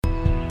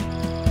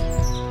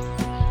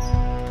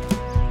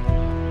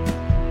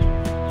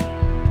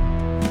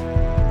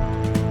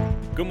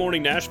Good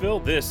morning, Nashville.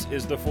 This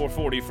is the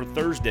 440 for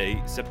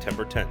Thursday,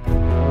 September 10th.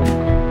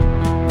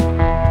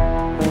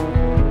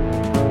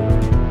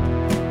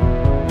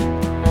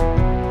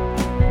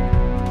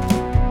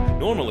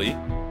 Normally,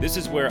 this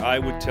is where I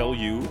would tell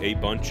you a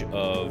bunch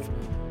of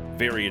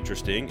very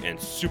interesting and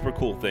super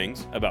cool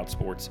things about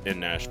sports in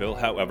Nashville.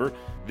 However,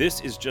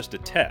 this is just a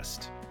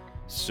test.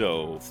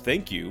 So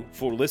thank you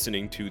for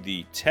listening to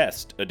the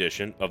test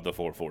edition of the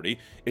 440.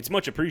 It's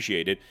much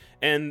appreciated,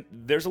 and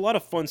there's a lot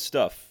of fun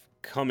stuff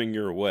coming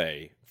your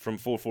way from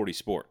 440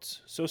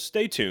 Sports. So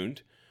stay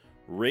tuned,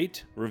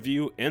 rate,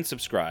 review, and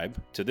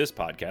subscribe to this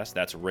podcast.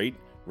 That's rate,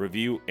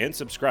 review, and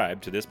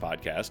subscribe to this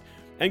podcast.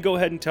 And go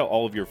ahead and tell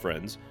all of your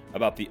friends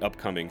about the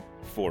upcoming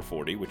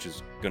 440, which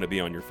is going to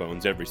be on your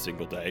phones every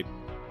single day.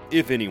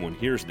 If anyone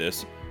hears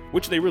this,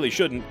 which they really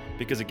shouldn't,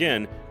 because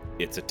again,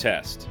 it's a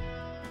test.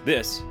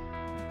 This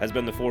has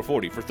been the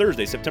 440 for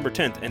Thursday, September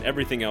 10th, and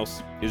everything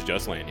else is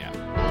just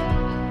lagniappe.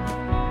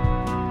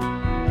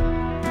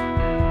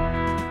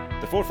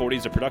 The 440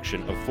 is a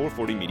production of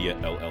 440 Media,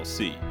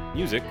 LLC.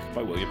 Music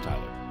by William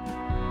Tyler.